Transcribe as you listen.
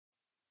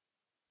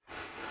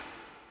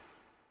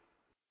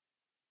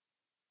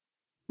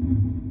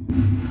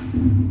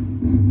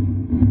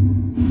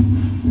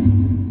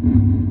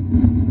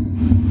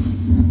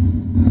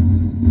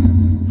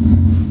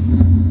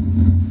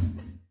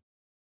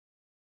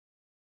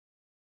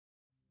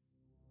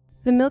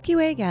The Milky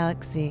Way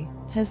galaxy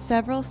has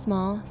several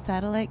small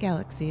satellite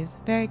galaxies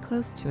very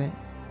close to it.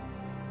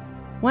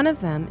 One of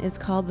them is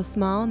called the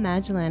Small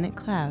Magellanic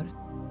Cloud.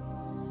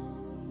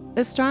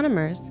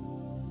 Astronomers,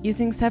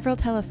 using several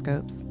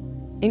telescopes,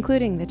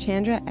 including the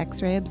Chandra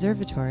X-ray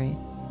Observatory,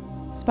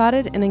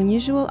 spotted an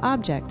unusual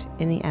object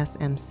in the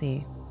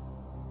SMC.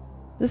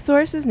 The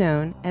source is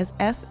known as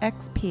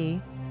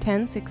SXP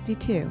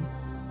 1062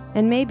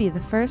 and may be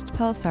the first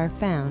pulsar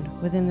found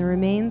within the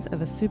remains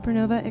of a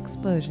supernova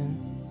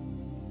explosion.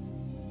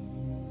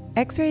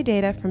 X-ray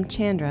data from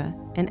Chandra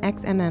and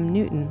XMM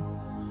Newton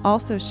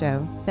also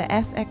show that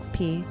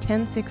SXP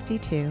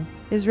 1062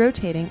 is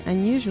rotating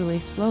unusually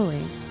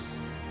slowly,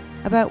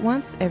 about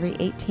once every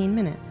 18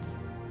 minutes.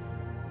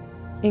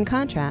 In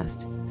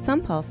contrast,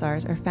 some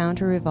pulsars are found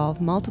to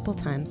revolve multiple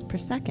times per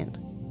second,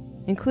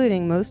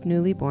 including most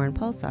newly born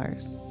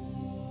pulsars.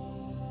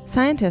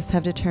 Scientists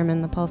have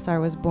determined the pulsar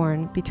was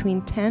born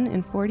between 10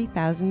 and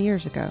 40,000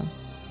 years ago.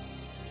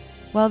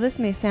 While this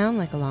may sound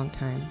like a long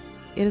time,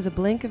 it is a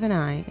blink of an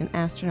eye in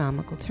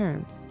astronomical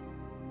terms.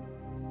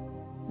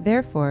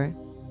 Therefore,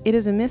 it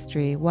is a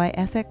mystery why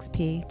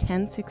SXP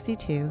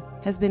 1062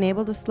 has been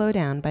able to slow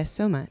down by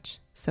so much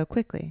so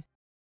quickly.